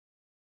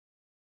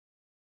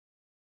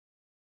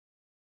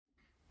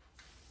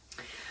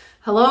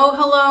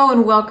Hello,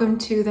 and welcome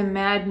to the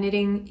Mad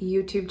Knitting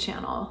YouTube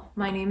channel.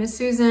 My name is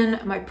Susan.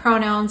 My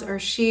pronouns are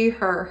she,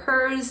 her,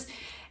 hers,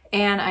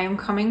 and I am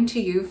coming to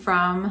you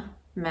from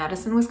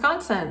Madison,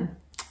 Wisconsin,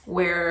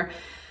 where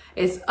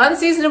it's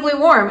unseasonably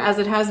warm as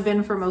it has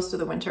been for most of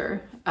the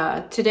winter.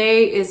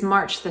 Today is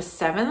March the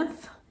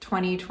 7th,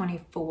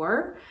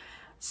 2024.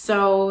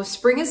 So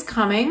spring is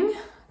coming.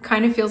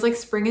 Kind of feels like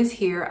spring is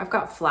here. I've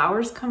got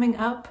flowers coming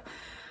up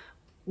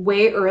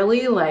way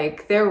early.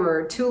 Like there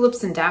were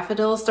tulips and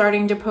daffodils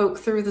starting to poke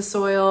through the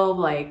soil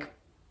like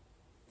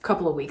a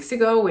couple of weeks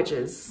ago, which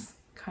is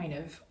kind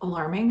of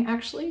alarming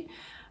actually.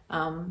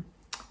 But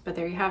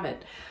there you have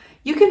it.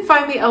 You can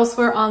find me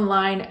elsewhere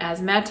online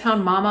as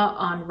madtownmama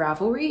on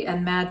Ravelry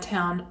and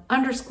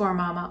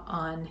madtown_mama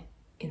on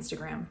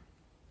Instagram.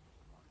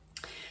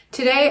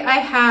 Today I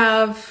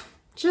have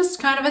just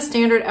kind of a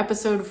standard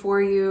episode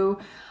for you.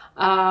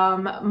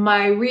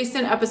 My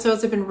recent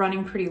episodes have been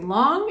running pretty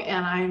long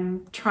and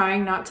I'm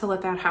trying not to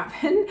let that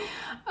happen.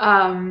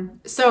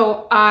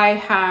 So I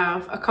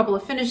have a couple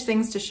of finished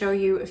things to show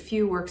you, a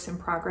few works in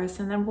progress,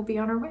 and then we'll be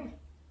on our way.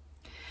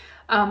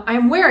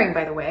 I'm wearing,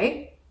 by the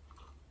way,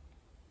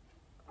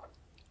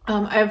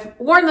 I've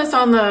worn this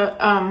on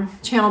the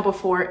channel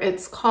before.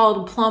 It's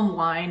called Plum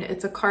Wine.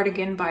 It's a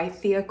cardigan by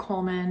Thea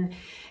Coleman.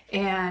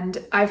 And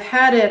I've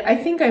had it, I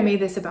think I made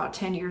this about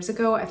 10 years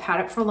ago. I've had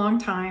it for a long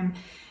time.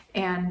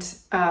 And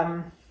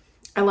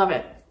I love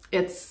it.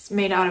 It's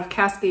made out of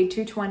Cascade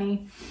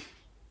 220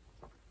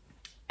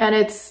 and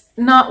it's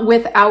not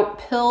without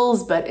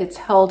pills, but it's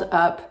held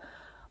up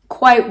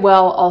quite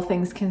well, all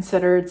things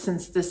considered,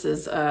 since this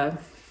is a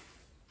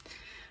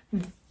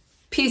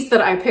piece that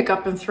I pick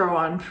up and throw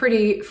on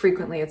pretty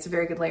frequently. It's a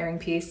very good layering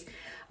piece.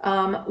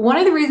 One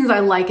of the reasons I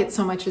like it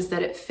so much is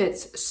that it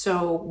fits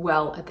so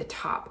well at the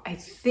top. I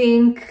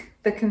think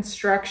the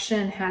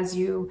construction has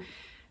you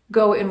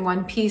go in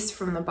one piece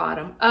from the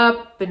bottom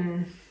up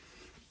and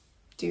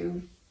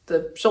do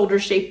the shoulder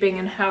shaping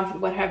and have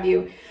what have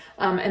you,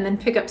 and then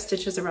pick up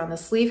stitches around the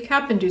sleeve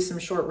cap and do some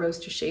short rows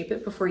to shape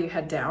it before you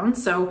head down.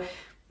 So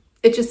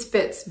it just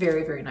fits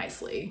very, very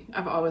nicely.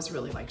 I've always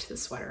really liked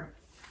this sweater.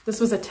 This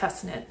was a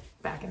test knit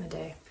back in the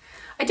day.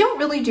 I don't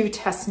really do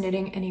test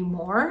knitting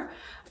anymore.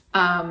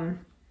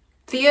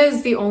 Thea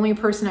is the only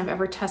person I've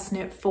ever test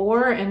knit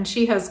for, and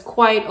she has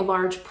quite a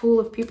large pool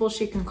of people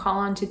she can call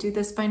on to do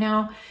this by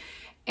now.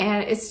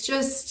 And it's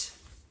just,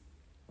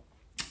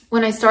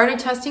 when I started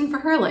testing for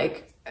her,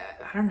 like,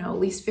 I don't know, at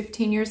least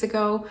 15 years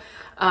ago,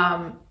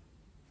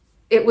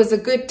 it was a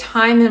good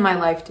time in my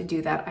life to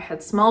do that. I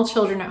had small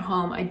children at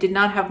home. I did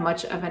not have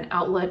much of an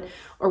outlet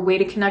or way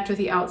to connect with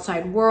the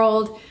outside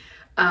world.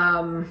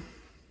 As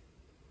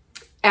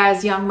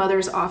young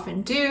mothers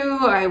often do,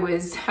 I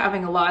was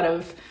having a lot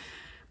of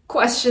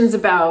questions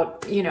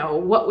about, you know,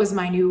 what was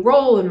my new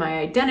role and my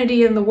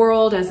identity in the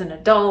world as an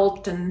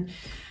adult. And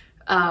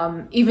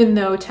even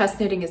though test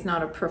knitting is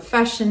not a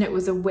profession, it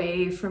was a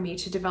way for me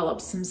to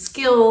develop some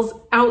skills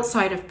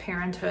outside of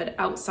parenthood,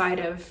 outside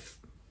of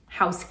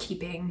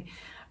housekeeping,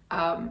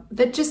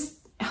 that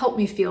just helped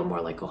me feel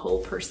more like a whole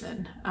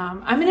person.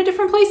 I'm in a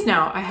different place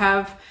now. I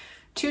have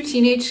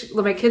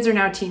my kids are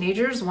now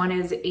teenagers. One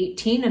is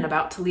 18 and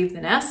about to leave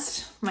the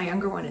nest. My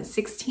younger one is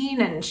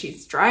 16 and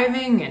she's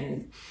driving,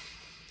 and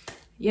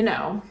you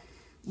know,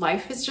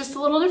 life is just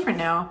a little different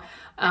now.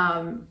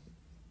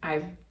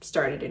 I've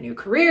started a new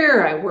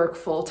career. I work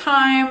full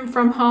time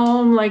from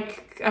home.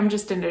 Like, I'm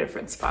just in a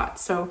different spot.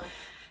 So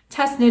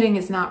test knitting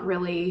is not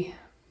really,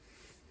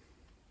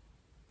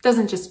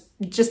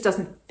 just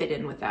doesn't fit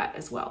in with that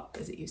as well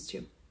as it used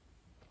to.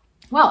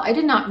 Well, I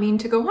did not mean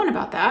to go on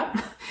about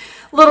that.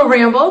 Little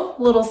ramble,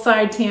 little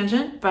side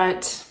tangent,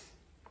 but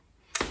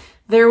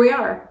there we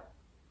are.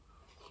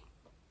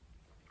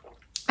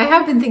 I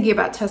have been thinking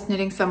about test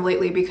knitting some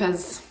lately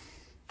because,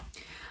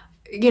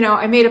 you know,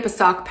 I made up a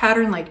sock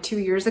pattern like 2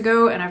 years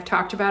ago, and I've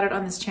talked about it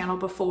on this channel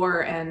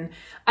before, and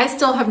I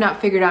still have not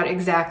figured out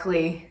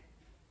exactly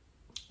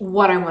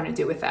what I want to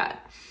do with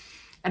that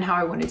and how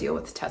I want to deal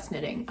with test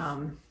knitting.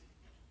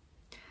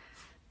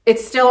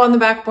 It's still on the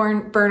back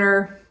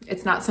burner.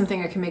 It's not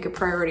something I can make a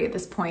priority at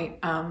this point,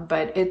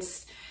 but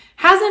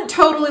hasn't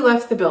totally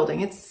left the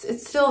building.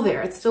 It's still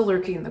there. It's still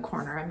lurking in the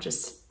corner. I'm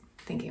just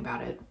thinking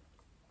about it.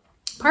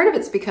 Part of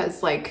it's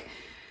because, like,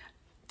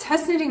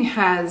 test knitting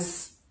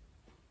has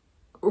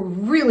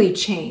really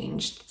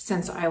changed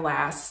since I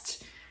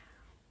last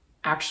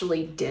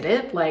actually did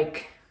it.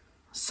 Like,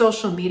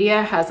 social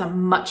media has a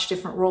much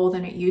different role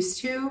than it used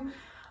to.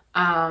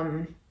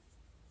 And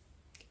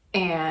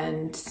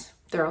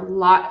there are a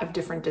lot of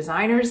different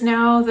designers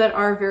now that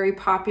are very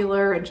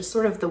popular, and just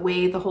sort of the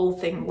way the whole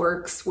thing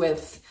works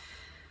with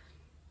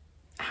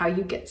how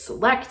you get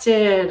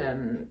selected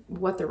and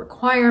what the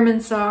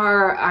requirements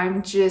are.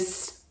 I'm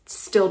just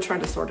still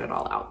trying to sort it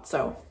all out.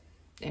 So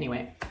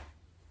anyway,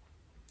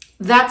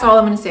 that's all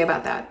I'm going to say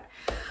about that.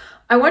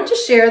 I want to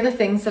share the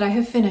things that I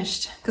have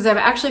finished, because I've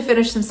actually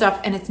finished some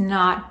stuff and it's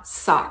not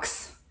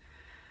socks.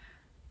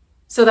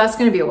 So that's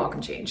going to be a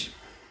welcome change.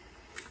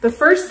 The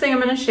first thing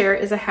I'm going to share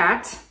is a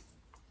hat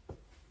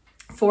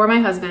for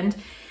my husband,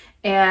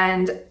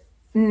 And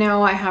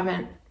no, I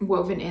haven't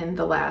woven in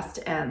the last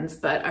ends,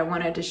 but I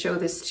wanted to show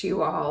this to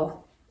you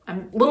all.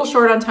 I'm a little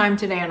short on time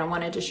today, and I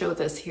wanted to show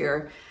this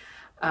here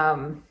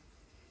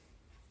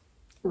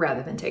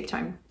rather than take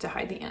time to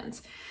hide the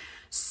ends.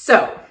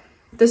 So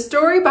the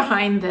story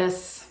behind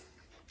this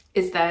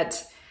is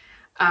that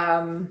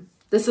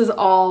this is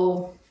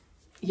all,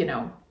 you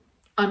know,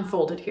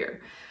 unfolded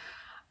here.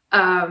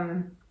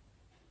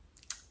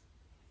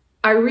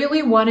 I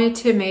really wanted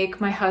to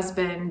make my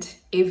husband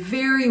a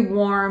very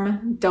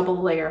warm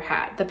double layer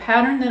hat. The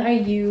pattern that I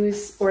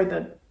use, or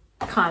the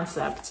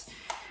concept,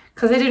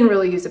 because I didn't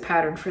really use a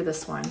pattern for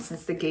this one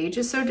since the gauge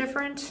is so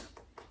different,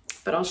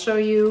 but I'll show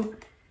you.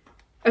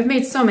 I've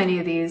made so many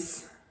of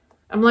these.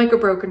 I'm like a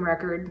broken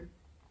record.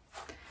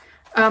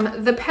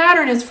 The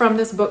pattern is from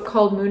this book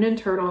called Moon and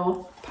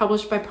Turtle,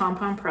 published by Pom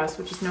Pom Press,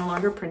 which is no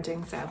longer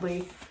printing,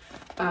 sadly.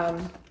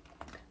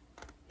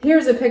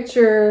 Here's a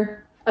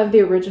picture of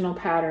the original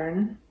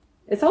pattern.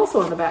 It's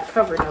also on the back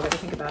cover now that I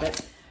think about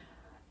it.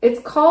 It's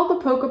called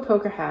the Polka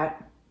Polka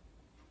hat,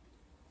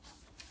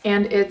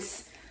 and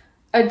it's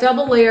a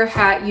double layer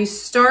hat. You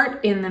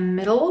start in the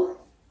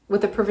middle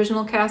with a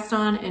provisional cast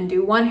on and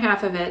do one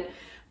half of it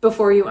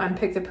before you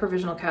unpick the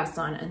provisional cast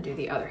on and do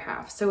the other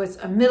half. So it's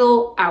a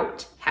middle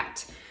out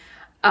hat.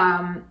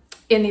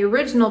 In the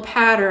original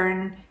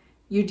pattern,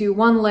 you do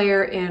one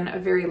layer in a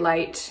very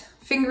light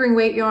fingering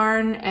weight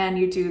yarn, and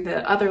you do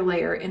the other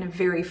layer in a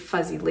very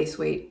fuzzy lace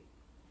weight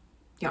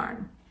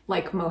yarn,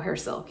 like mohair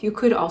silk. You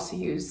could also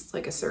use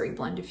like a Surrey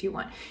blend if you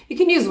want. You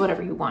can use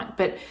whatever you want,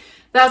 but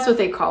that's what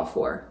they call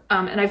for.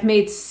 And I've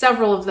made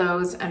several of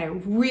those, and I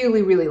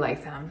really, really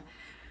like them.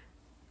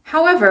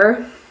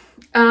 However,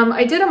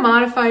 I did a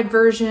modified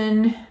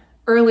version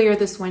earlier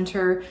this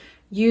winter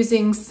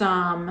using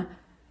some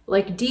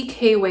like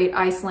DK weight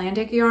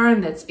Icelandic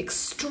yarn that's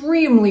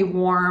extremely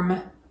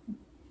warm,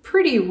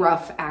 pretty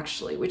rough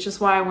actually, which is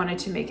why I wanted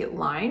to make it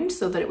lined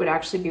so that it would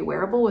actually be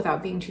wearable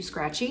without being too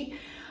scratchy.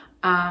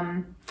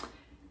 And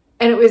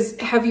it was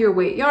heavier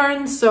weight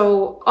yarn,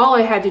 so all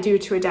I had to do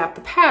to adapt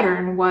the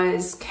pattern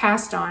was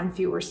cast on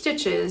fewer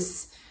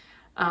stitches.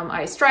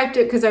 I striped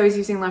it because I was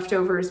using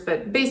leftovers,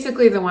 but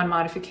basically the one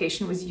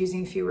modification was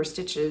using fewer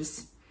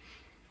stitches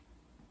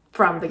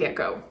from the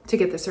get-go to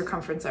get the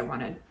circumference I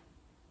wanted.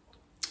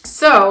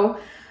 So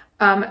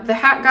the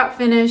hat got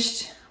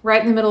finished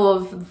right in the middle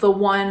of the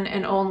one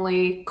and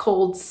only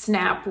cold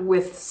snap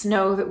with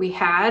snow that we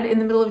had in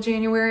the middle of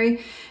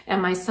January.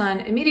 And my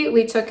son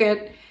immediately took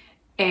it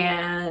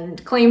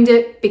and claimed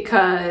it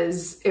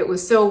because it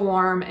was so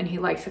warm and he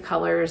liked the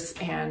colors,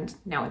 and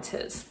now it's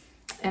his.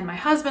 And my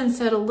husband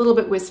said a little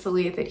bit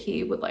wistfully that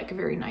he would like a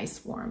very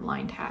nice warm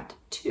lined hat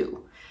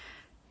too.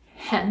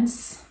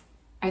 Hence,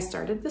 I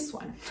started this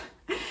one.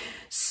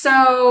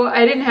 So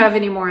I didn't have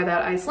any more of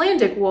that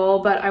Icelandic wool,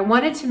 but I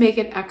wanted to make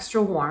it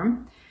extra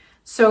warm.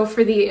 So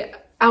for the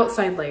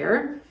outside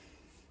layer,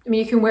 I mean,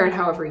 you can wear it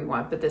however you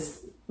want, but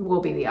this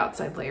will be the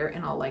outside layer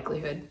in all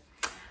likelihood.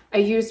 I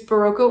used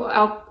Barocco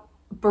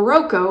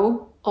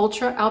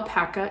Ultra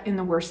Alpaca in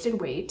the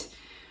worsted weight.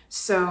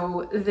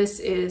 So this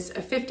is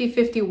a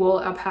 50-50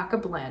 wool alpaca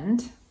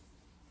blend.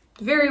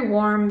 Very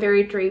warm,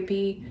 very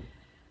drapey,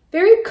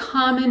 very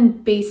common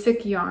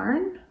basic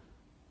yarn.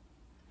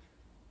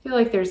 I feel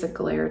like there's a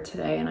glare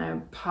today and I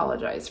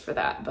apologize for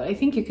that, but I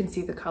think you can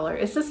see the color.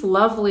 It's this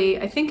lovely,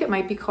 I think it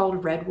might be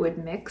called Redwood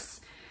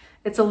Mix.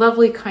 It's a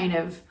lovely kind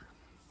of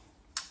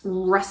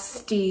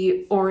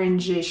rusty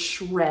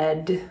orangish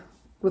red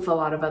with a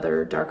lot of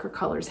other darker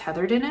colors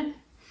heathered in it.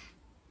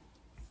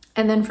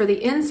 And then for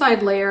the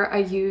inside layer, I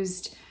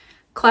used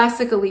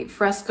Classic Elite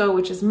Fresco,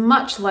 which is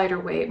much lighter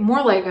weight,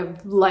 more like a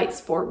light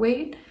sport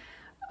weight.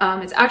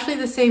 It's actually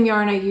the same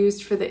yarn I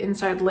used for the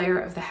inside layer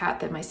of the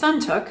hat that my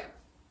son took.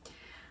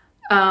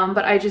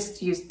 But I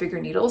just used bigger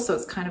needles, so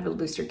it's kind of a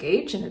looser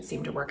gauge, and it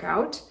seemed to work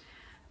out.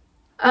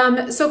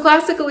 So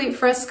Classic Elite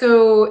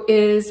Fresco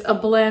is a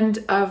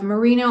blend of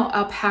merino,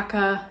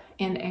 alpaca,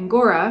 and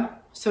angora.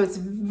 So it's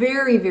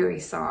very, very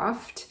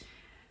soft.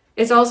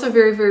 It's also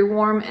very, very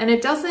warm, and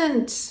it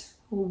doesn't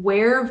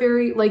wear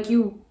very, like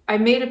I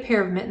made a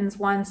pair of mittens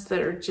once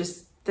that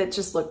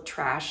just look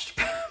trashed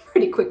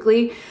pretty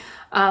quickly.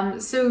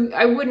 So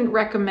I wouldn't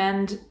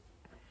recommend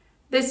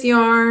this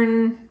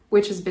yarn,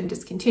 which has been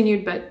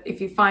discontinued, but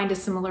if you find a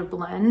similar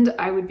blend,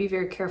 I would be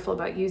very careful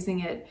about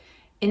using it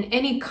in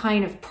any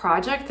kind of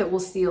project that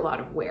will see a lot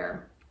of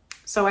wear.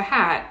 So a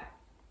hat,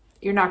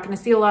 you're not going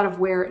to see a lot of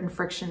wear and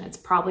friction. It's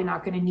probably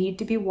not going to need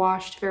to be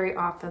washed very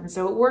often,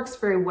 so it works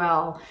very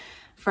well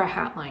for a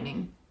hat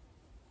lining.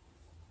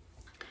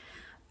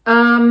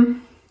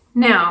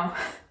 Now,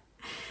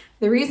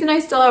 the reason I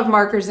still have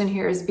markers in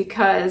here is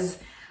because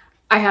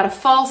I had a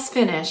false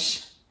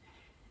finish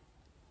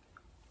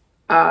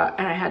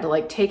and I had to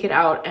like take it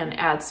out and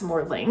add some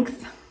more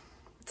length.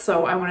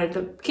 So I wanted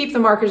to keep the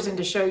markers in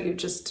to show you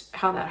just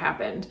how that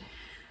happened.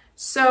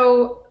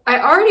 So I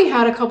already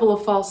had a couple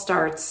of false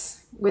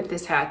starts with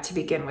this hat to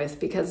begin with,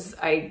 because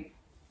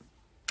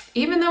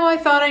even though I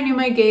thought I knew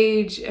my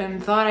gauge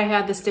and thought I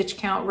had the stitch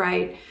count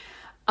right,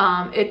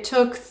 It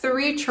took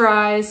 3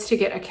 tries to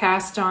get a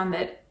cast on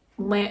that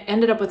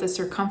ended up with a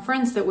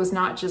circumference that was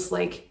not just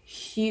like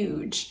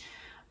huge.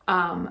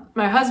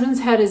 My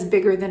husband's head is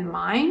bigger than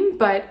mine,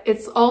 but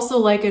it's also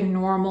like a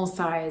normal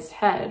size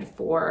head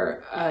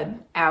for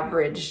an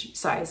average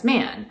size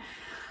man.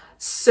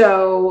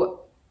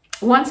 So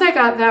once I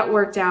got that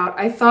worked out,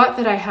 I thought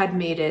that I had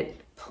made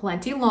it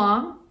plenty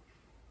long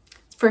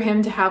for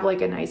him to have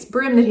like a nice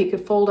brim that he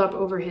could fold up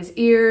over his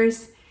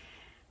ears.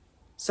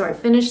 So I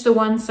finished the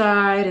one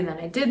side and then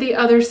I did the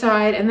other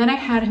side and then I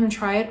had him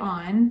try it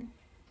on.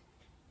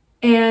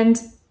 And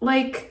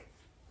like,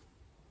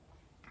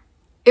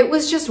 it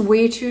was just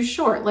way too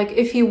short. Like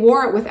if he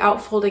wore it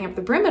without folding up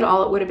the brim at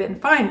all, it would have been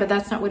fine, but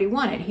that's not what he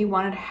wanted. He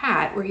wanted a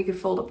hat where he could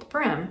fold up the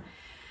brim.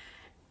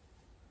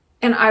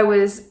 And I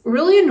was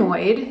really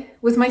annoyed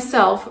with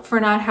myself for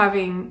not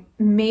having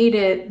made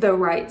it the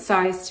right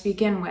size to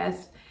begin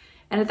with.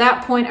 And at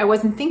that point, I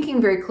wasn't thinking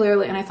very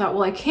clearly. And I thought,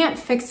 well, I can't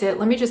fix it.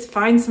 Let me just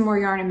find some more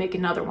yarn and make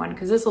another one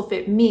because this will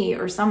fit me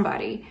or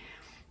somebody.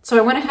 So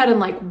I went ahead and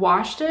like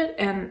washed it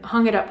and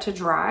hung it up to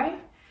dry.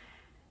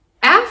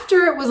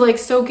 After it was like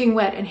soaking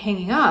wet and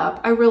hanging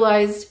up, I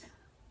realized,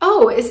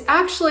 oh, it's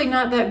actually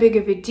not that big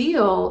of a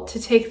deal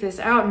to take this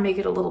out and make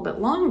it a little bit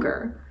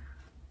longer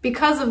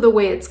because of the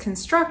way it's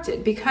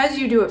constructed. Because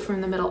you do it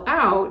from the middle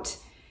out,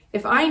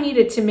 if I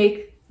needed to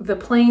make the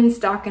plain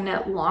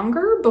stockinette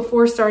longer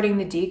before starting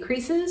the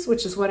decreases,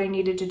 which is what I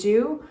needed to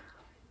do,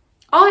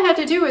 all I had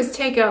to do is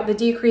take out the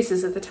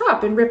decreases at the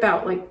top and rip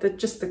out like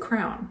just the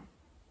crown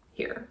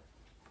here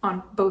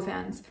on both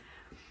ends.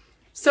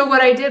 So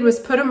what I did was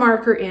put a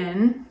marker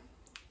in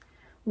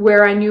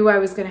where I knew I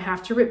was going to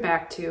have to rip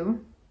back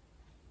to.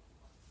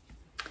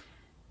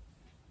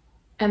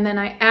 And then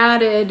I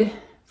added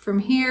from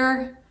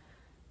here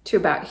to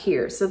about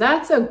here. So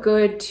that's a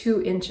good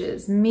 2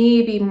 inches,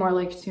 maybe more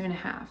like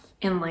 2.5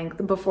 in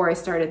length before I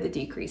started the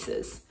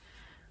decreases.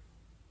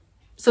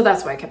 So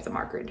that's why I kept the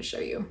marker in to show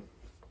you.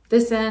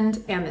 This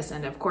end and this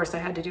end. Of course, I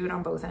had to do it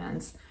on both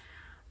ends.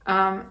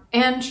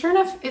 And sure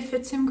enough, it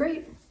fits him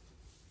great.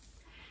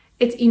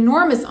 It's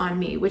enormous on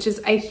me, which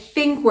is, I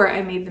think, where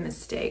I made the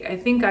mistake. I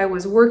think I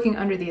was working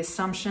under the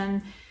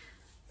assumption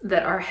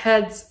that our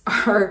heads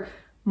are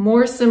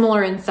more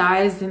similar in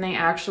size than they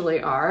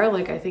actually are.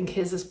 Like I think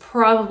his is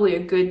probably a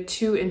good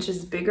 2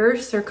 inches bigger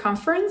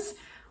circumference,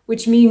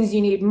 which means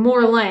you need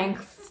more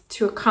length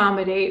to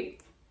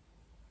accommodate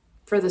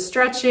for the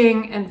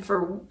stretching and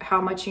for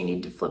how much you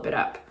need to flip it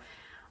up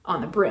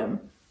on the brim.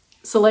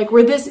 So like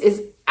where this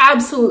is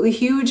absolutely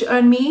huge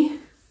on me,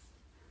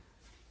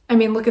 I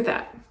mean, look at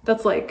that.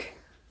 That's like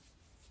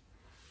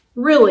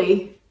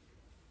really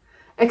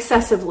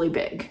excessively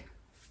big.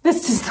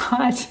 This does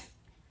not,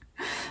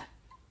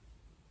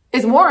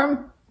 it's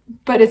warm,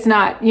 but it's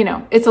not, you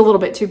know, it's a little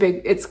bit too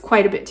big. It's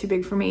quite a bit too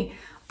big for me,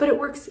 but it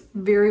works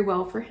very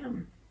well for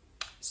him.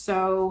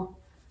 So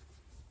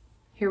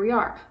here we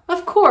are.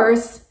 Of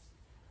course,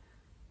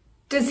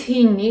 does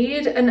he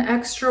need an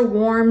extra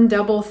warm,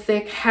 double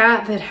thick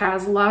hat that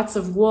has lots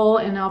of wool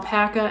and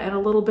alpaca and a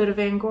little bit of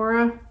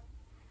Angora?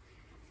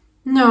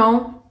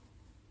 No,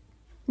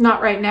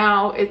 not right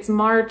now. It's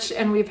March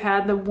and we've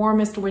had the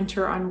warmest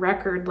winter on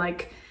record,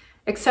 like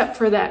except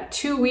for that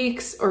 2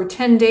 weeks or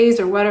 10 days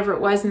or whatever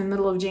it was in the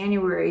middle of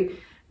January,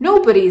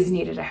 nobody's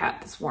needed a hat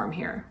that's warm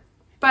here.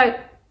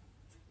 But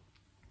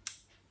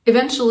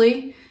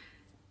eventually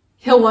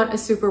he'll want a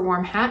super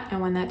warm hat,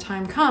 and when that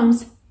time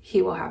comes,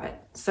 he will have it.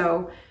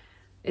 So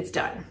it's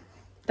done.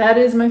 That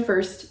is my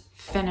first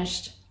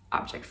finished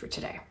object for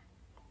today.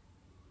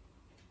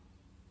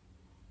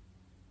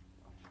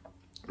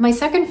 My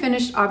second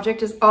finished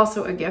object is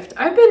also a gift.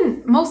 I've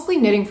been mostly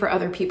knitting for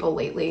other people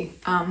lately.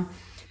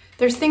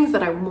 There's things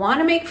that I want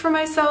to make for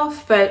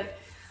myself, but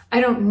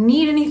I don't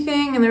need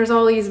anything, and there's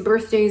all these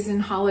birthdays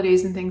and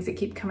holidays and things that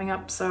keep coming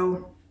up,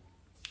 so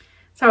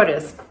that's how it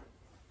is.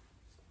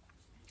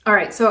 All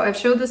right, so I've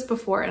showed this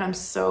before, and I'm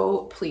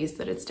so pleased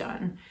that it's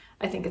done.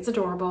 I think it's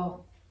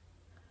adorable.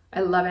 I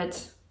love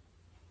it.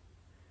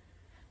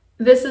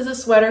 This is a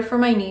sweater for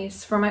my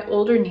niece, for my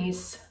older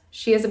niece.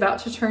 She is about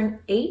to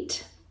turn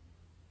 8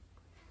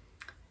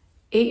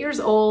 years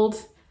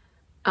old.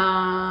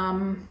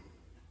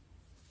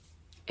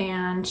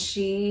 And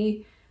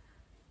she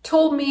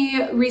told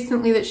me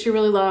recently that she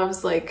really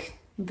loves like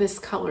this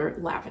color,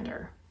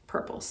 lavender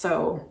purple.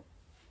 So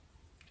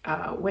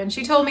when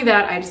she told me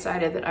that, I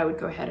decided that I would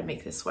go ahead and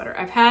make this sweater.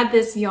 I've had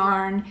this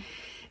yarn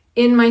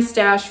in my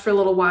stash for a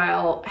little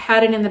while,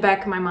 had it in the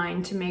back of my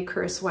mind to make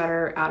her a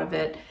sweater out of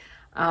it.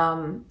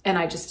 And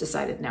I just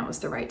decided now was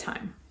the right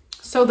time.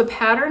 So the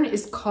pattern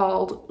is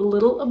called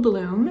Little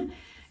Abloom.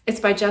 It's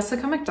by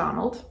Jessica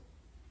McDonald.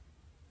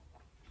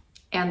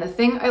 And the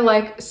thing I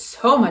like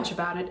so much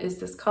about it is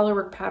this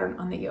colorwork pattern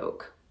on the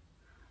yoke.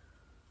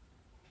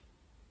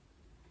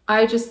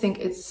 I just think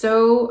it's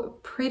so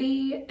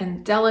pretty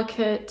and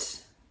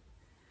delicate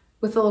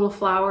with the little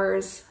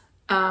flowers.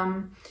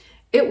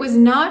 It was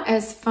not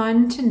as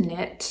fun to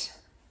knit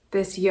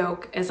this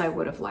yoke as I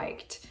would have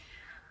liked,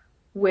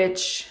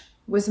 which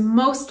was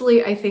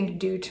mostly, I think,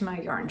 due to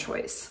my yarn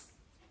choice.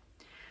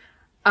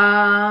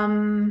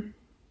 But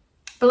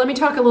let me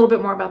talk a little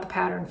bit more about the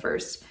pattern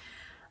first.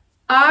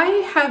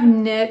 I have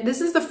knit,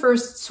 this is the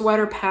first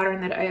sweater pattern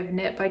that I have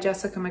knit by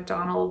Jessica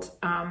McDonald.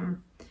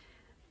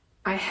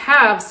 I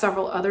have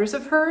several others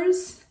of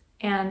hers,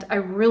 and I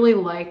really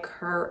like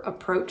her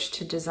approach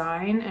to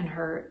design, and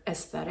her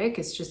aesthetic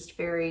is just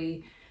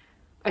very,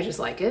 I just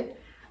like it.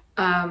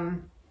 I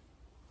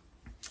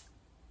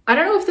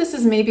don't know if this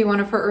is maybe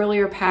one of her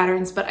earlier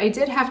patterns, but I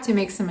did have to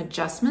make some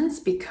adjustments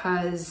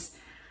because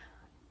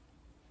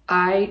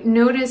I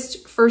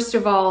noticed, first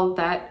of all,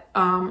 that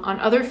on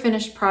other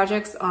finished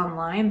projects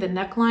online, the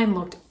neckline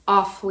looked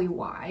awfully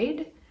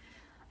wide.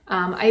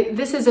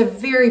 This is a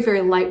very,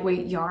 very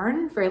lightweight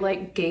yarn, very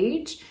light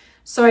gauge.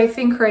 So I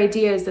think her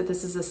idea is that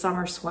this is a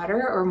summer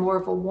sweater or more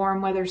of a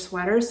warm weather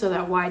sweater. So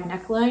that wide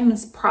neckline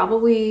is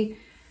probably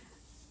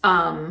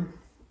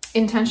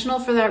intentional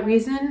for that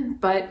reason,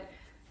 but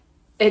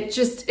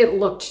it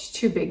looked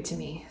too big to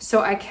me.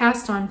 So I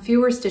cast on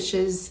fewer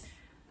stitches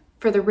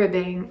for the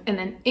ribbing and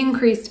then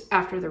increased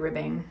after the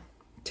ribbing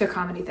to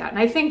accommodate that. And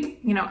I think,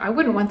 you know, I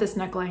wouldn't want this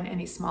neckline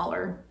any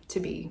smaller, to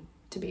be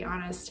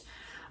honest.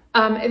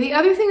 The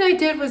other thing I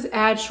did was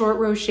add short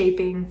row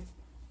shaping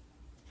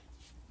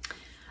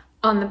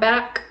on the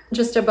back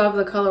just above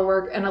the color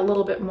work and a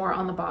little bit more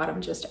on the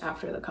bottom just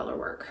after the color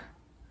work.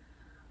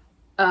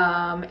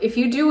 If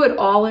you do it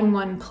all in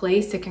one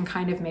place, it can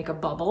kind of make a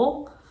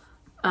bubble.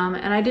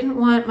 And I didn't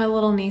want my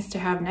little niece to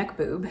have neck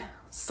boob,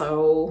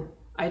 so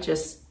I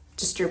just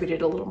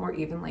distributed a little more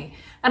evenly.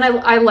 And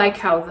I like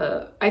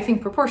how I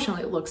think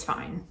proportionally it looks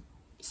fine.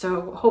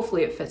 So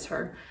hopefully it fits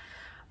her.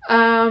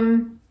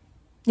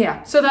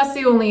 Yeah, so that's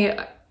the only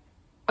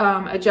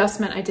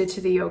adjustment I did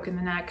to the yoke and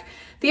the neck.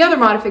 The other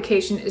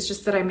modification is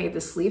just that I made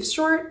the sleeves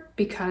short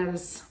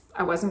because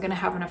I wasn't gonna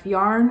have enough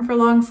yarn for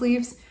long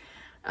sleeves.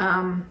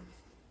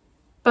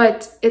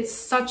 But it's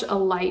such a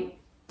light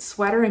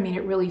sweater. I mean,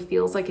 it really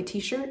feels like a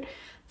t-shirt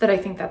that I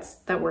think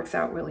that works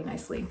out really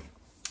nicely.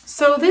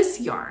 So this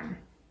yarn,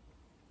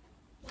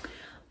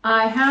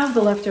 I have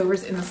the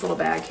leftovers in this little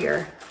bag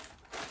here.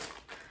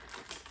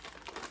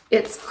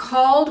 It's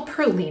called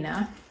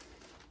Perlina.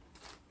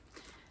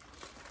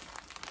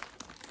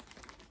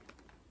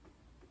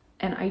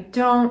 And I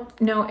don't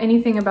know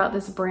anything about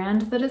this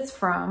brand that it's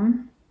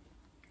from.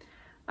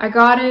 I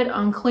got it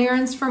on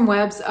clearance from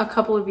WiPs a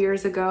couple of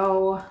years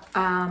ago.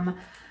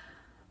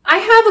 I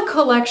have a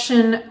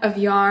collection of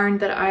yarn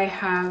that I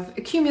have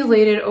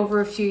accumulated over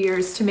a few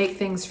years to make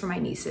things for my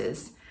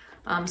nieces.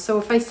 So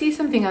if I see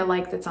something I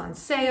like that's on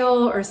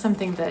sale or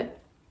something that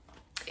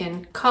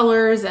in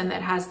colors and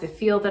that has the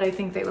feel that I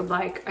think they would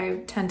like, I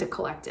tend to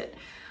collect it.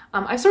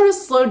 I've sort of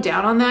slowed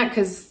down on that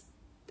because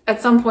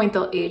at some point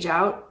they'll age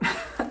out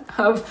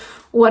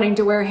of wanting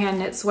to wear hand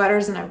knit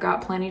sweaters, and I've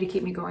got plenty to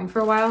keep me going for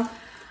a while.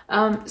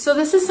 So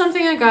this is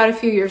something I got a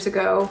few years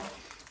ago,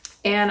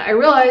 and I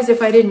realized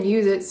if I didn't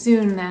use it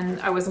soon, then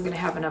I wasn't going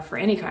to have enough for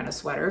any kind of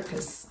sweater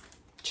because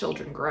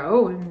children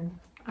grow, and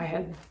I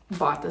had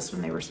bought this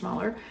when they were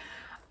smaller.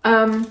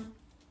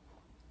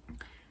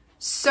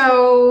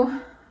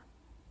 So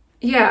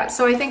yeah,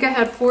 so I think I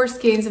had 4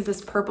 skeins of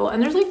this purple,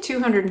 and there's like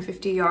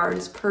 250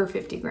 yards per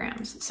 50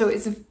 grams. So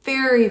it's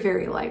very,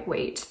 very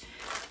lightweight.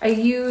 I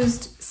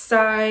used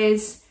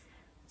size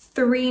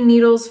 3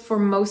 needles for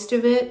most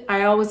of it.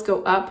 I always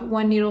go up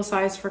 1 needle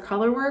size for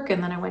color work,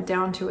 and then I went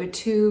down to a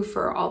 2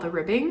 for all the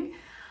ribbing.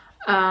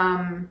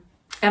 And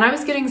I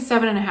was getting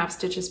 7.5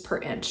 stitches per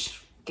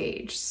inch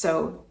gauge.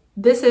 So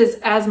this is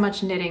as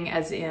much knitting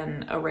as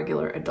in a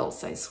regular adult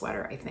size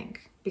sweater, I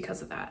think,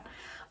 because of that.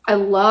 I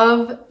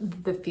love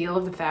the feel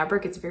of the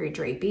fabric. It's very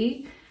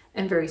drapey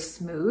and very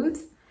smooth.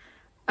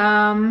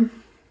 However,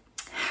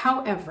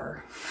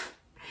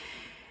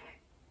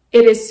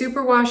 it is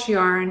superwash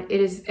yarn.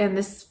 And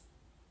this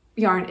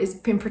yarn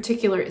is in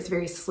particular is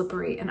very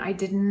slippery, and I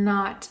did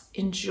not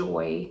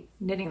enjoy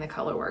knitting the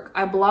color work.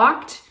 I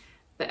blocked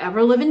the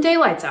ever living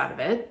daylights out of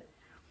it.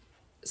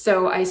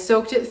 So I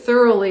soaked it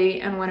thoroughly,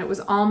 and when it was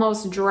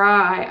almost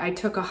dry, I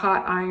took a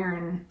hot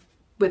iron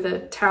with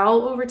a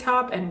towel over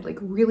top and like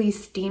really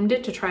steamed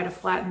it to try to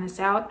flatten this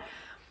out.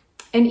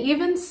 And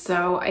even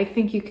so, I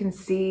think you can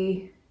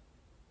see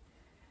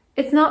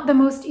it's not the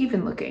most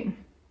even looking.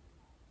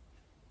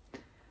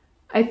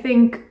 I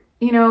think,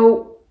 you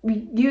know,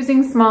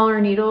 using smaller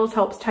needles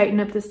helps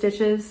tighten up the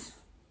stitches.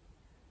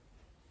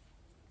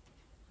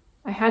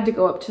 I had to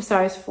go up to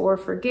size 4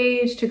 for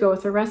gauge to go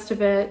with the rest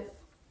of it.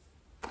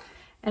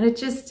 And it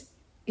just,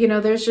 you know,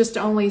 there's just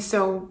only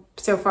so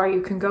far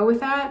you can go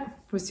with that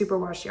with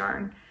superwash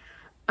yarn.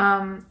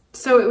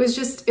 So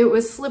it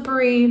was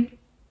slippery.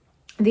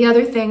 The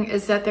other thing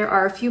is that there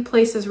are a few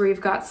places where you've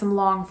got some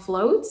long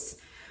floats,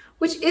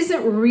 which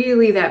isn't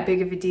really that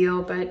big of a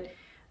deal, but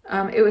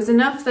it was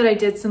enough that I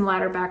did some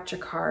ladder back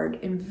jacquard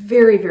in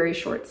very, very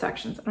short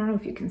sections. I don't know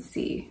if you can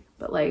see,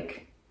 but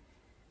like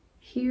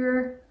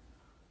here,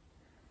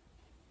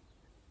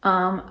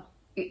 even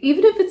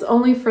if it's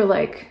only for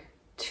like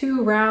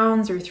 2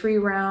 rounds or 3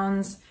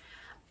 rounds,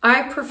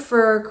 I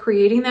prefer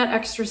creating that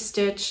extra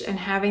stitch and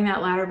having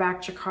that ladder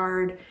back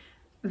jacquard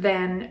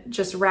than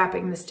just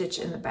wrapping the stitch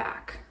in the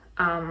back.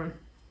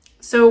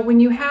 So when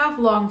you have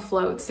long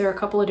floats, there are a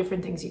couple of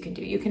different things you can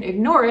do. You can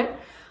ignore it,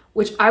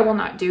 which I will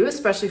not do,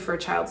 especially for a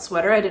child's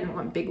sweater. I didn't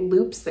want big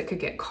loops that could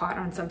get caught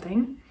on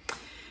something.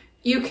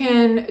 You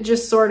can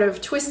just sort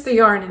of twist the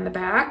yarn in the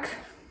back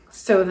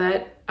so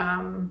that,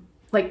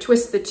 like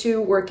twist the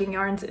two working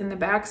yarns in the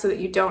back so that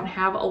you don't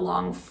have a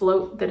long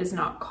float that is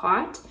not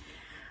caught.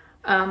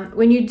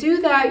 When you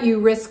do that, you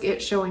risk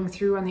it showing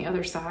through on the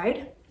other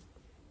side.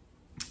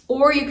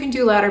 Or you can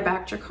do ladder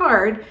back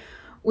jacquard,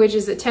 which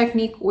is a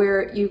technique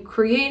where you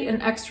create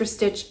an extra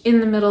stitch in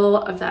the middle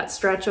of that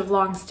stretch of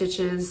long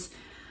stitches,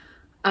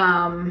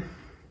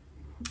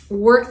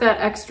 work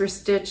that extra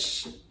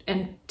stitch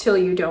until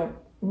you don't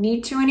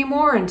need to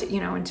anymore, and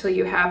until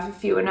you have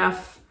few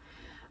enough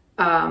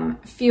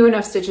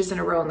stitches in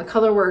a row in the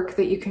color work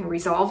that you can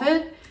resolve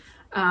it.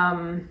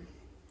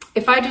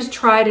 If I just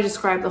try to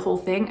describe the whole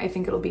thing, I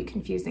think it'll be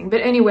confusing.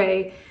 But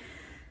anyway,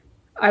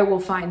 I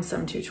will find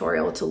some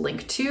tutorial to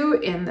link to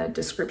in the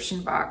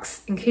description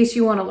box in case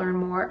you want to learn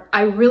more.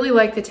 I really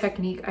like the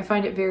technique. I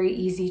find it very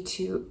easy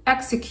to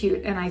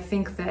execute, and I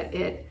think that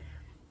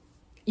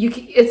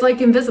it's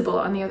like invisible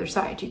on the other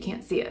side. You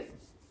can't see it.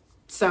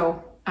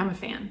 So I'm a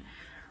fan.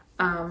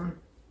 And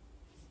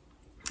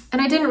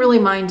I didn't really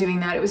mind doing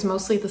that. It was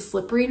mostly the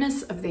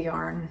slipperiness of the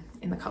yarn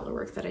in the color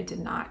work that I did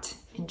not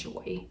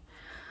enjoy.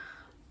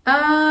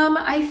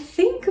 I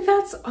think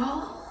that's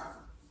all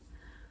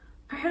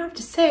I have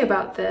to say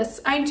about this.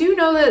 I do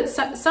know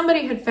that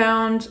somebody had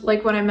found,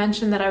 like when I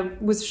mentioned that I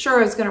was sure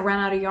I was going to run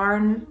out of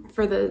yarn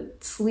for the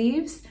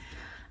sleeves,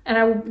 and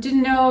I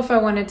didn't know if I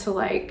wanted to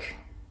like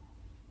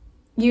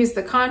use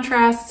the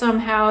contrast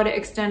somehow to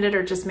extend it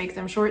or just make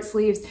them short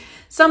sleeves.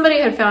 Somebody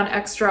had found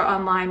extra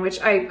online,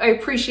 which I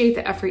appreciate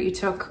the effort you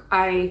took.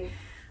 I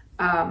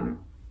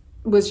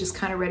was just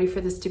kind of ready for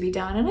this to be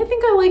done, and I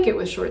think I like it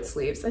with short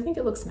sleeves. I think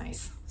it looks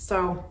nice.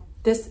 So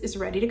this is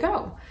ready to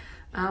go.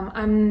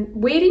 I'm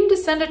waiting to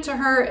send it to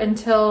her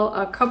until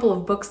a couple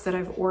of books that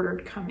I've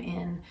ordered come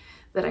in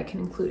that I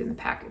can include in the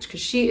package, because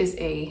she is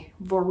a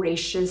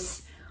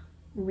voracious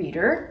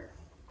reader,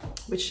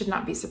 which should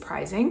not be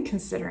surprising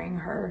considering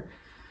her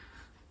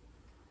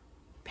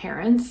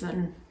parents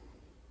and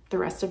the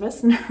rest of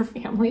us in her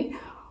family.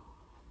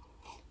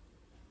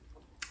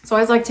 So I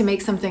always like to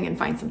make something and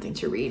find something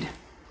to read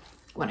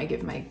when I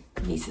give my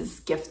nieces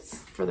gifts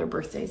for their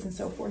birthdays and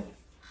so forth.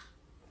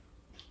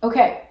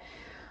 Okay.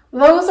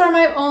 Those are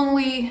my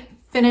only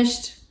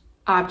finished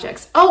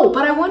objects. Oh,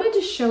 but I wanted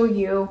to show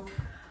you,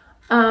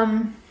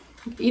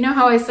 you know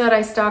how I said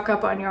I stock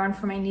up on yarn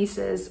for my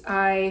nieces?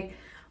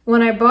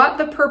 When I bought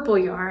the purple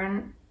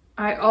yarn,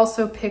 I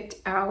also picked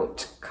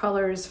out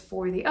colors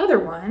for the other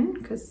one,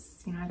 because,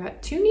 I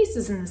got two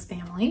nieces in this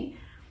family,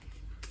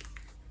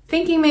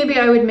 thinking maybe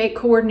I would make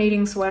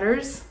coordinating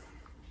sweaters.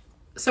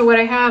 So what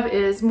I have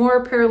is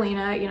more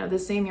Paralina, the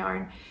same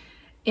yarn,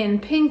 in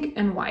pink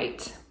and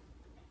white.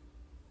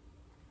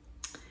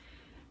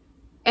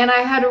 And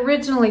I had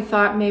originally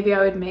thought maybe I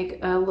would make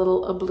a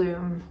little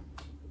Abloom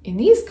in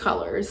these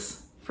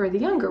colors for the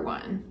younger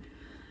one.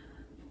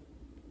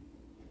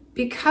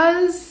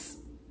 Because,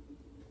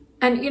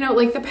 and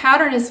like the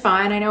pattern is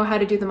fine. I know how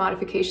to do the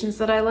modifications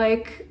that I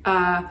like.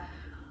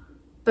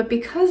 But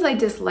because I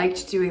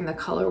disliked doing the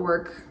color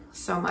work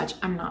so much,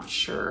 I'm not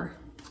sure.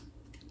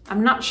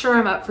 I'm not sure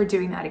I'm up for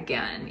doing that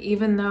again,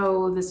 even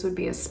though this would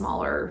be a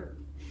smaller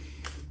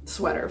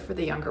sweater for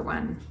the younger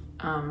one.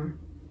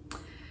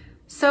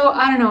 So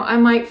I don't know, I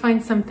might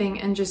find something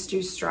and just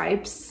do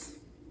stripes,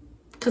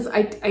 because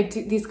I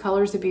do, these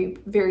colors would be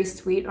very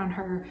sweet on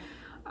her.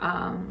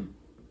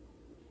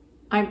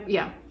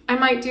 Yeah, I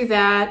might do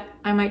that.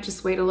 I might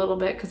just wait a little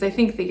bit, because I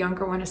think the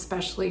younger one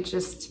especially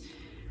just,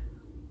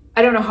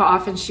 I don't know how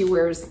often she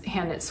wears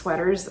hand knit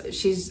sweaters.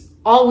 She's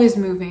always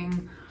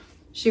moving.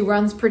 She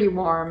runs pretty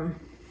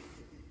warm.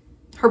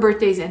 Her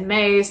birthday's in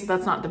May, so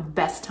that's not the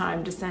best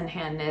time to send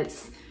hand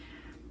knits.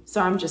 So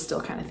I'm just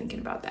still kind of thinking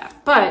about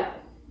that. But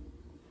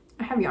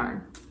I have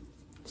yarn,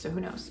 so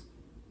who knows?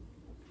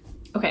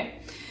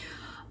 Okay,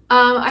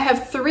 I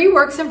have 3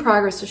 works in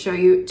progress to show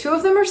you. 2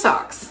 of them are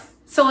socks,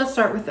 so let's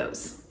start with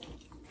those.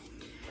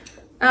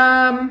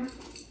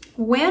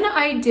 When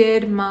I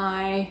did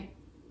my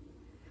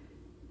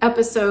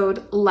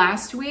episode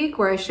last week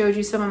where I showed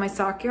you some of my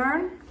sock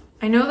yarn,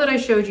 I know that I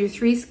showed you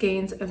 3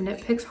 skeins of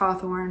Knit Picks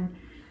Hawthorne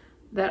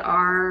that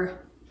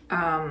are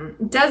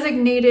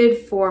designated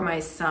for my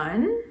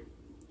son,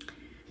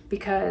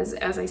 because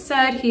as I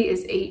said, he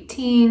is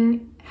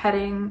 18,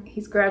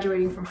 he's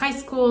graduating from high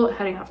school,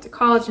 heading off to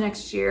college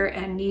next year,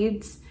 and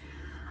needs,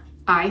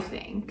 I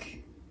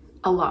think,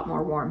 a lot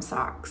more warm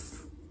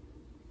socks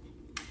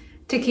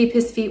to keep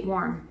his feet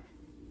warm,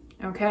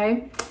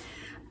 okay?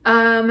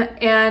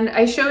 And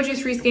I showed you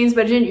 3 skeins,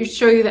 but I didn't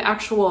show you the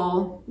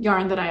actual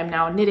yarn that I am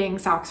now knitting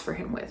socks for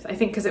him with, I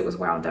think because it was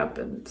wound up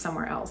in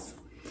somewhere else.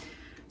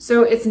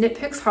 So it's Knit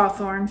Picks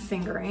Hawthorne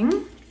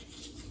fingering.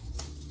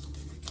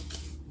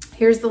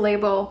 Here's the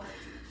label.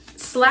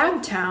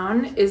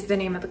 Slabtown is the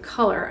name of the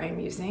color I'm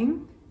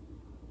using.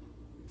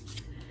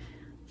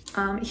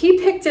 He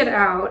picked it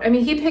out. I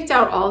mean, he picked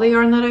out all the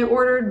yarn that I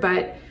ordered,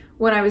 but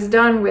when I was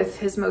done with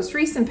his most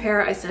recent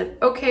pair, I said,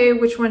 okay,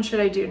 which one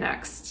should I do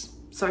next?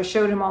 So I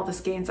showed him all the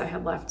skeins I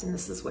had left, and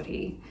this is what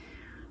he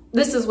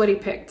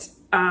picked.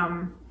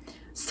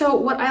 So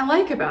what I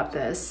like about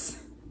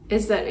this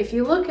is that if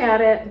you look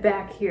at it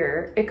back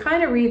here, it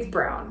kind of reads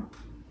brown.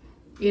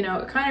 You know,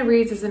 it kind of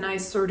reads as a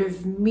nice sort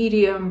of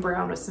medium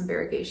brown with some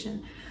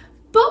variegation.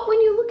 But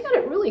when you look at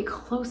it really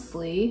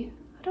closely,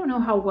 I don't know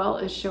how well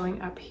it's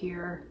showing up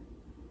here.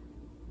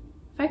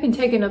 If I can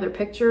take another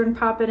picture and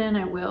pop it in,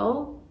 I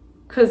will.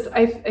 Because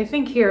I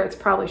think here it's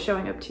probably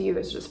showing up to you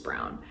as just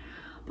brown.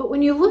 But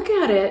when you look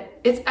at it,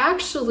 it's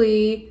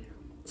actually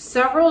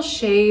several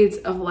shades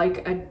of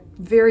like a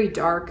very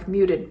dark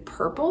muted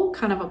purple,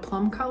 kind of a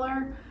plum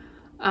color,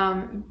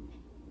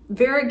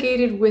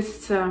 variegated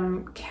with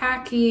some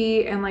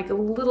khaki and like a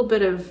little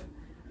bit of,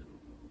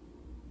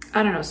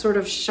 I don't know, sort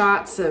of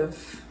shots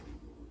of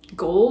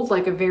gold,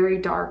 like a very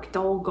dark,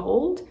 dull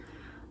gold.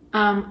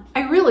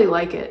 I really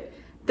like it.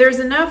 There's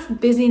enough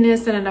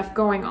busyness and enough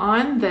going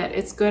on that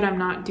it's good I'm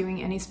not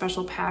doing any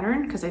special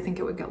pattern because I think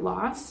it would get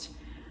lost.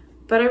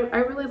 But I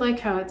really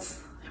like how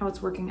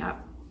it's working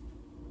up.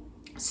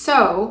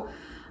 So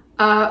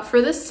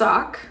for this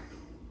sock,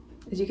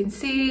 as you can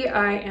see,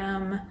 I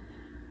am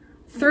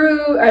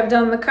through, I've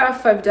done the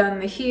cuff, I've done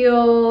the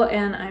heel,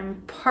 and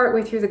I'm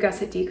partway through the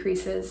gusset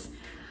decreases.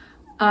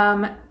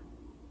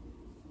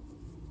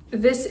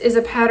 This is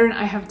a pattern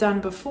I have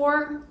done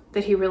before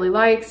that he really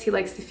likes. He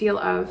likes the feel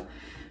of.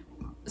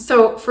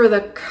 So for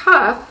the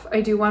cuff, I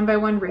do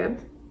 1x1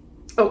 rib.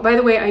 Oh, by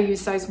the way, I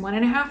use size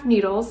 1.5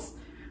 needles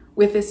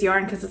with this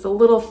yarn because it's a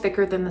little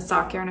thicker than the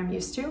sock yarn I'm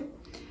used to.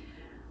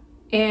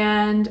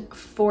 And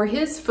for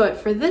his foot,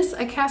 for this,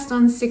 I cast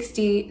on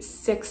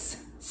 66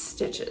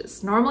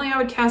 stitches. Normally I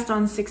would cast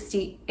on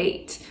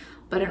 68,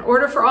 but in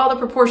order for all the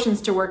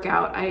proportions to work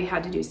out, I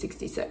had to do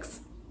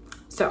 66.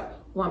 So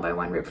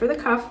 1x1 rib for the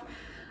cuff.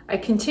 I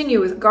continue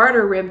with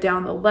garter rib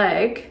down the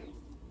leg.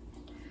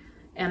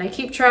 And I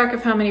keep track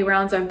of how many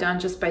rounds I've done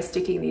just by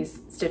sticking these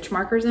stitch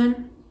markers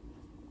in.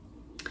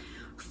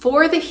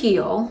 For the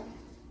heel,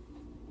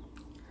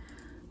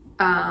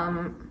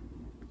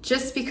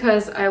 just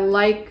because I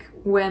like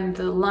when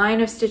the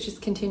line of stitches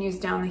continues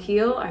down the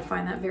heel, I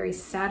find that very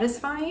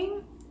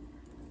satisfying.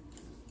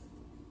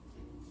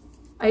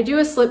 I do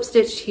a slip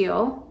stitched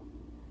heel,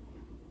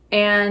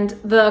 and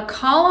the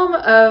column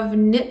of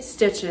knit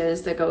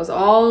stitches that goes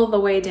all the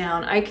way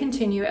down, I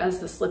continue as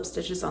the slip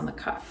stitches on the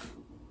cuff.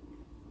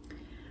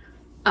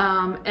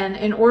 And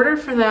in order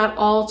for that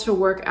all to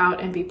work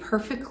out and be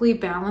perfectly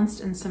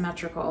balanced and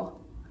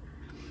symmetrical,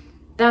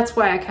 that's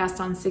why I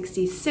cast on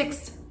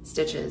 66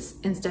 stitches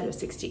instead of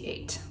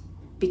 68,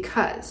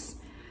 because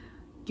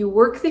you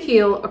work the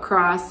heel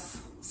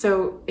across.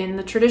 So in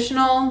the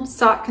traditional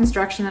sock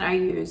construction that I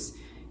use,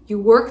 you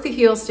work the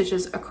heel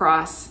stitches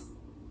across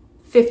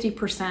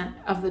 50%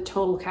 of the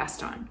total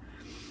cast on,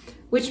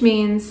 which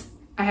means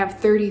I have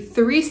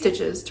 33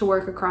 stitches to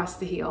work across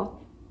the heel.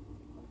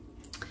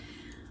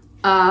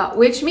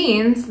 Which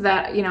means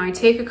that, you know, I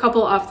take a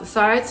couple off the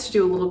sides to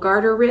do a little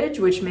garter ridge,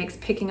 which makes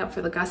picking up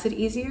for the gusset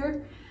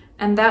easier.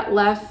 And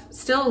that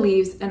still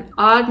leaves an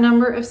odd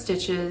number of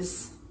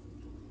stitches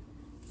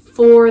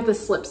for the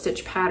slip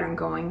stitch pattern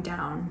going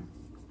down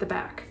the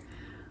back.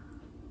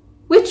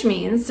 Which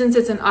means, since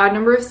it's an odd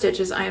number of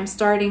stitches, I am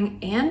starting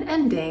and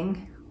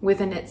ending with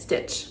a knit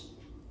stitch,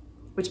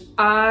 which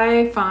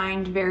I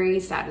find very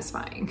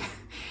satisfying.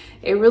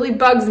 It really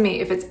bugs me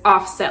if it's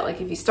offset,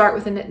 like if you start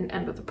with a knit and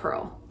end with a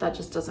purl. That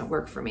just doesn't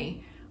work for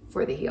me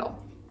for the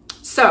heel.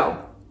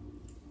 So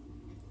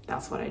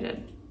that's what I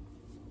did.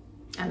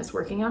 And it's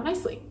working out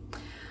nicely.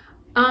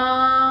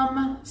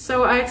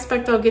 So I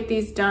expect I'll get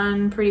these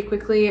done pretty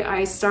quickly.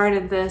 I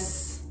started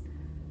this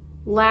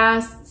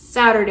last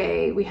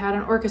Saturday. We had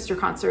an orchestra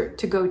concert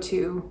to go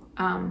to.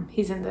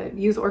 He's in the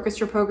youth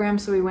orchestra program,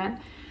 so we went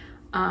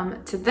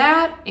to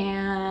that,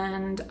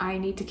 and I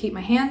need to keep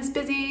my hands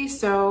busy,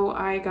 so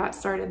I got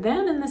started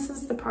then, and this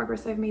is the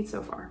progress I've made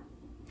so far.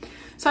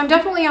 So I'm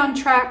definitely on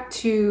track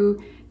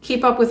to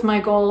keep up with my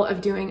goal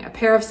of doing a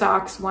pair of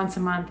socks once a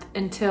month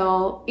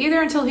until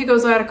he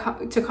goes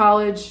out to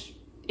college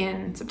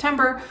in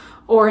September,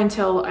 or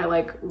until I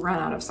like run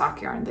out of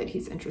sock yarn that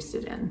he's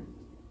interested in,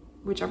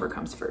 whichever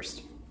comes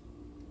first.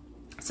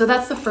 So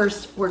that's the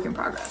first work in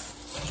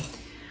progress.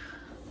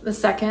 The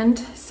second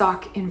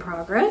sock in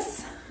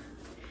progress,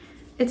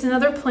 it's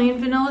another plain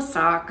vanilla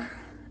sock.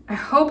 I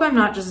hope I'm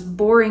not just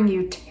boring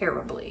you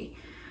terribly.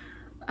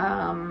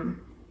 The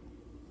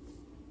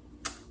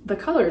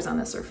colors on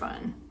this are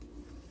fun.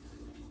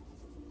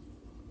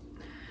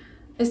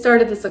 I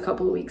started this a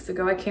couple of weeks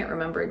ago. I can't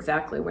remember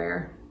exactly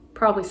where,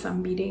 probably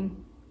some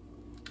meeting.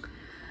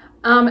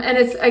 And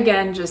it's,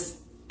 again, just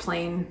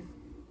plain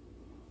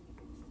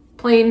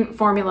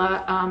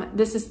formula.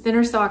 This is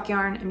thinner sock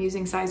yarn. I'm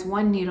using size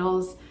 1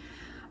 needles.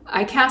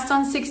 I cast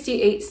on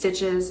 68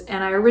 stitches,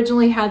 and I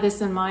originally had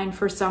this in mind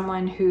for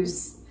someone who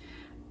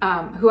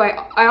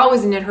I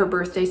always knit her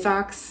birthday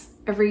socks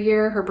every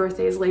year. Her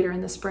birthday is later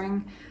in the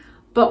spring.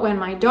 But when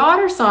my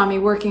daughter saw me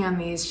working on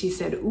these, she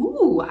said,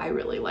 ooh, I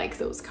really like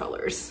those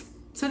colors.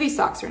 So these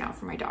socks are now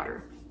for my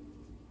daughter,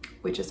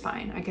 which is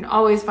fine. I can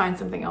always find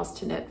something else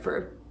to knit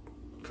for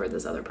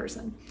this other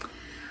person.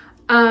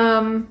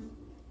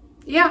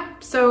 Yeah,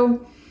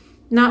 so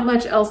not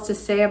much else to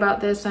say about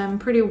this. I'm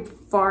pretty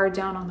far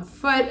down on the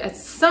foot. At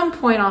some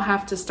point, I'll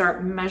have to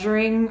start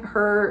measuring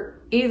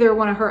her, either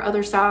one of her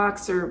other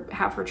socks or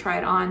have her try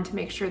it on to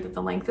make sure that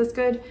the length is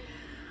good.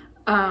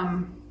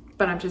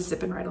 But I'm just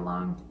zipping right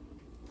along.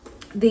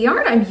 The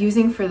yarn I'm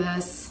using for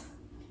this,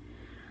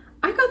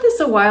 I got this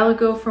a while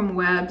ago from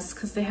WiPs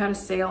because they had a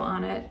sale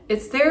on it.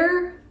 It's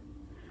their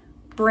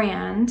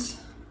brand.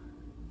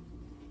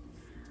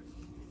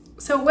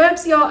 So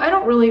WiPs, y'all, I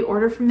don't really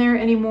order from there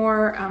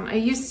anymore. I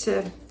used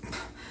to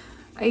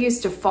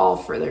fall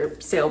for their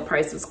sale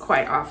prices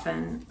quite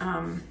often.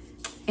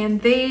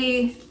 And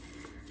they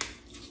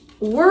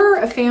were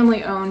a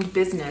family-owned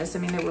business. I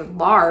mean, they were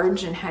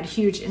large and had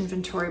huge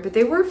inventory, but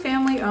they were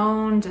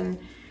family-owned, and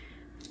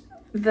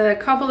the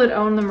couple that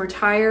owned them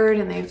retired,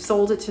 and they've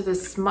sold it to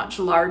this much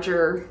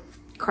larger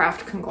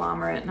craft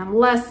conglomerate, and I'm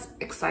less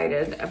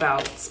excited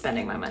about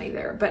spending my money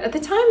there. But at the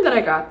time that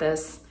I got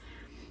this,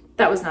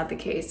 that was not the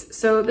case.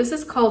 So this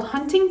is called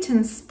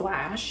Huntington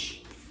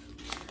Splash.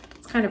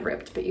 It's kind of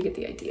ripped, but you get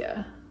the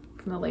idea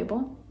from the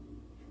label.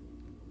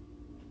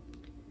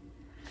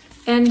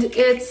 And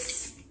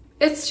it's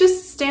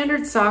just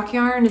standard sock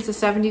yarn. It's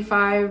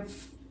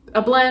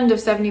a blend of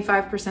 75%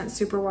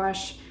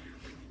 superwash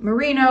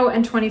merino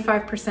and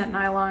 25%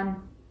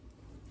 nylon.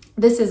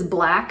 This is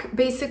black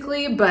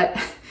basically, but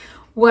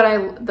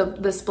what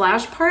the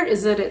splash part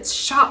is that it's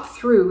shot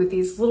through with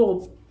these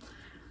little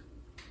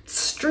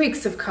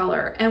streaks of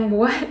color. And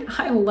what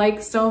I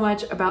like so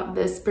much about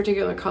this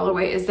particular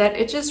colorway is that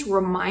it just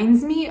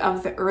reminds me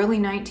of the early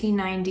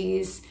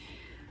 1990s,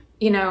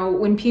 you know,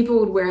 when people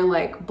would wear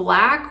like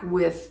black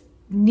with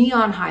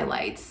neon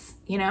highlights,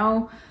 you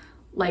know,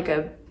 like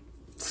a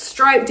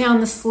stripe down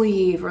the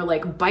sleeve, or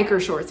like biker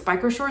shorts.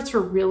 Biker shorts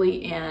were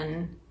really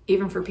in,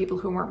 even for people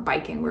who weren't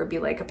biking, where it'd be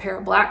like a pair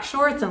of black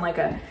shorts and like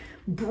a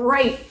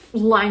bright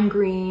lime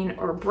green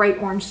or bright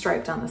orange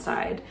stripe down the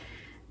side.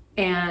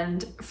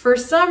 And for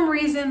some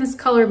reason, this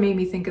color made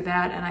me think of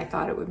that, and I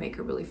thought it would make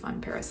a really fun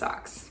pair of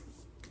socks.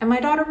 And my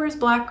daughter wears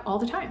black all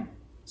the time.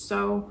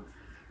 So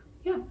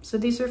yeah, so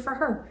these are for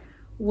her.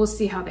 We'll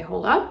see how they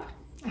hold up.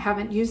 I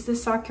haven't used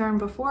this sock yarn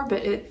before,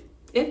 but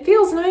it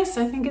feels nice.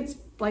 I think it's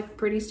like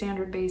pretty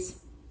standard base.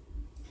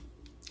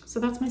 So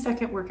that's my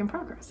second work in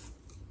progress.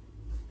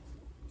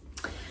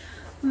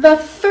 The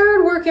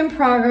third work in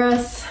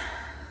progress,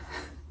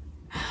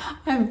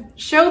 I've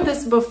showed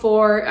this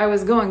before. I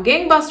was going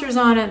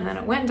gangbusters on it, and then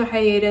it went into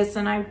hiatus,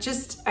 and I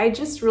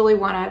just really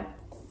want to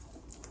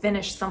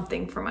finish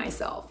something for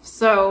myself.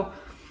 So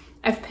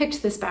I've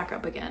picked this back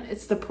up again.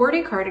 It's the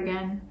Porty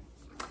cardigan.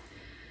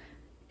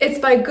 It's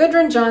by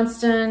Gudrun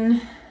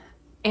Johnston.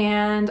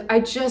 And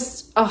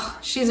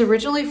she's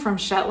originally from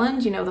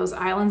Shetland, you know, those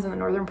islands in the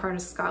northern part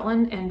of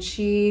Scotland. And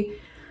she,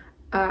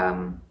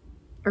 or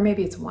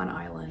maybe it's one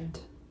island.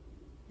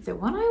 Is it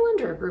one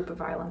island or a group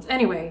of islands?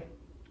 Anyway,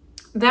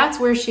 that's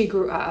where she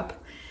grew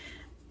up.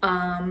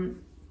 And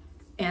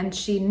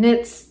she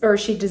knits, or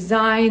she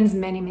designs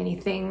many, many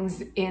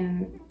things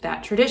in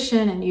that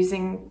tradition, and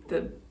using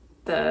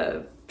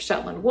the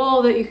Shetland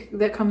wool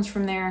that comes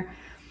from there.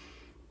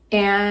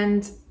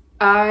 And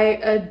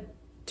I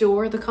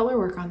adore the color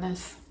work on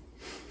this.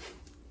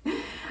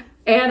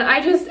 And I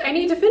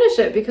need to finish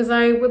it because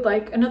I would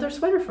like another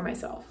sweater for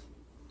myself.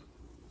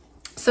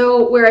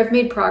 So where I've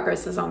made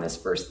progress is on this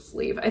first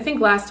sleeve. I think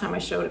last time I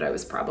showed it, I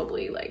was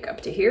probably like up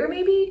to here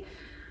maybe.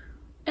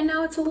 And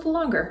now it's a little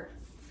longer.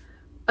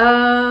 The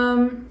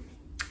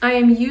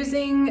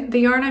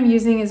yarn I'm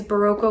using is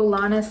Barocco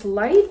Lannis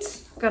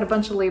Light. Got a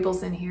bunch of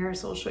labels in here,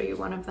 so I'll show you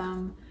one of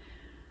them.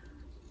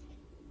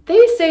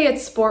 They say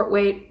it's sport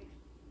weight.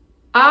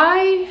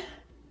 I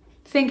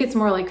think it's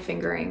more like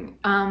fingering.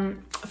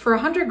 For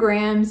 100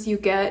 grams, you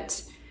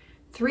get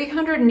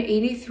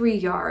 383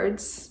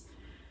 yards.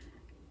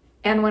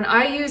 And when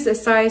I use a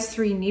size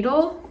 3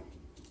 needle,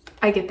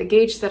 I get the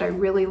gauge that I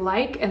really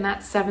like, and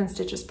that's 7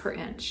 stitches per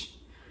inch.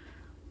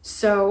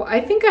 So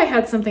I think I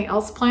had something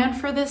else planned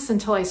for this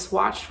until I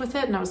swatched with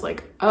it, and I was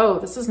like, oh,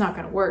 this is not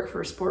gonna work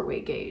for a sport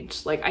weight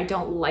gauge. Like, I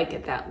don't like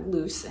it that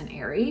loose and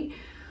airy.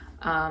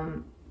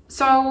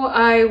 So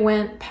I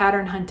went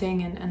pattern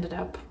hunting and ended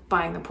up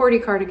buying the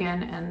Porty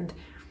cardigan, and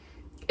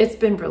it's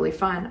been really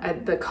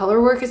fun. The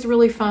color work is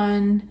really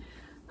fun.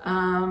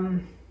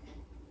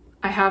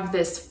 I have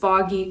this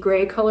foggy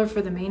gray color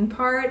for the main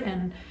part,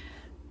 and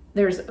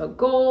there's a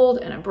gold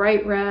and a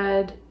bright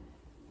red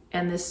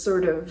and this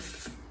sort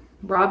of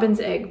robin's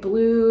egg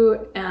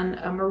blue and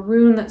a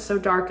maroon that's so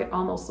dark it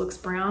almost looks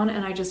brown,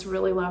 and I just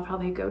really love how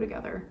they go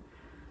together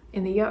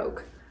in the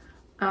yoke.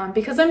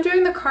 Because I'm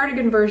doing the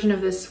cardigan version of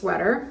this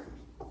sweater,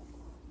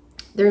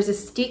 there's a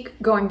steek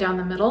going down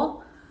the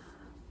middle.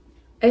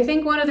 I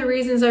think one of the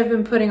reasons I've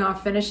been putting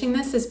off finishing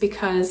this is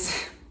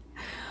because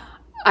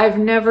I've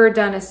never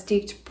done a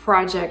steeked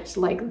project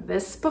like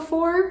this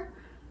before.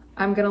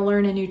 I'm gonna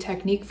learn a new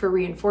technique for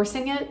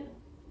reinforcing it,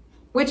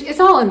 which is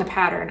all in the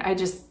pattern. I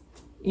just,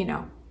 you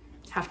know,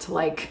 have to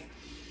like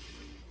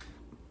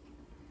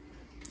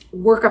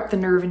work up the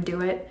nerve and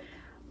do it.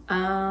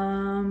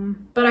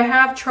 But I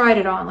have tried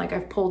it on, like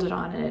I've pulled it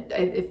on, and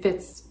it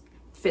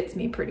fits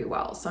me pretty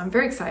well. So I'm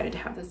very excited to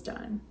have this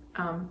done.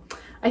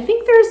 I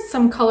think there's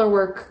some color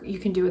work you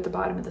can do at the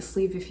bottom of the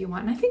sleeve if you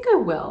want, and I think I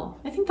will.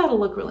 I think that'll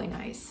look really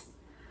nice.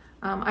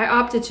 I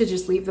opted to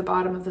just leave the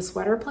bottom of the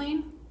sweater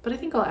plain, but I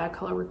think I'll add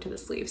color work to the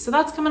sleeve. So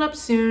that's coming up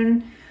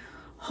soon.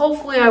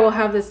 Hopefully I will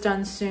have this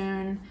done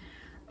soon.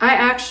 I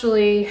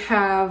actually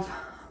have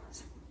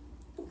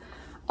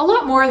a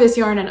lot more of this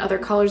yarn in other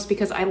colors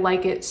because I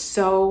like it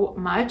so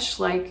much.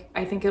 Like,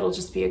 I think it'll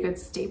just be a good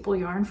staple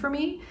yarn for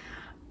me.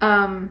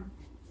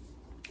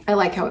 I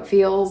like how it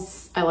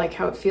feels. I like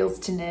how it feels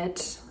to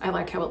knit. I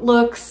like how it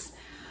looks.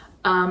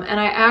 And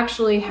I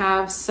actually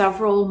have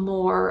several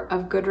more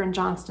of Gudrun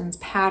Johnston's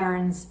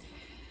patterns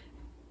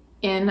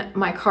in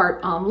my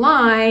cart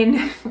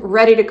online,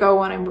 ready to go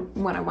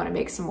when I want to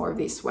make some more of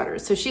these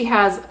sweaters. So she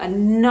has a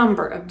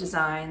number of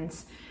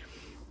designs,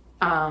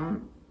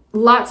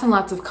 lots and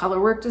lots of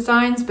color work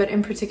designs, but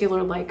in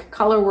particular like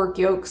color work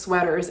yoke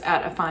sweaters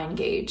at a fine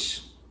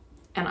gauge.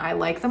 And I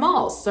like them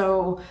all,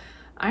 so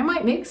I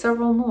might make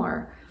several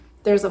more.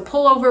 There's a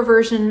pullover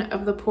version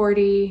of the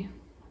Porty.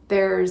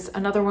 There's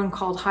another one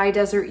called High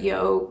Desert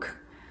Yoke.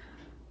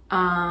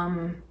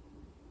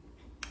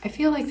 I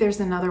feel like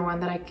there's another one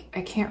that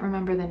I can't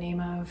remember the name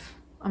of.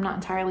 I'm not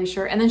entirely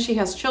sure. And then she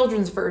has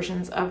children's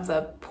versions of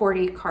the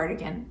Porty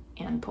cardigan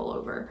and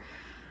pullover,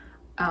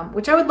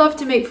 which I would love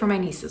to make for my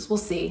nieces. We'll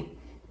see.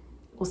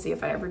 We'll see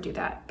if I ever do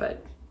that.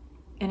 But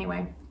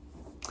anyway,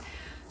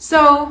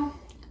 so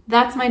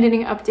that's my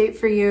knitting update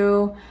for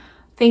you.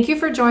 Thank you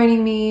for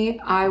joining me.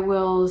 I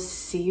will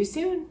see you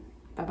soon.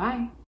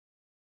 Bye-bye.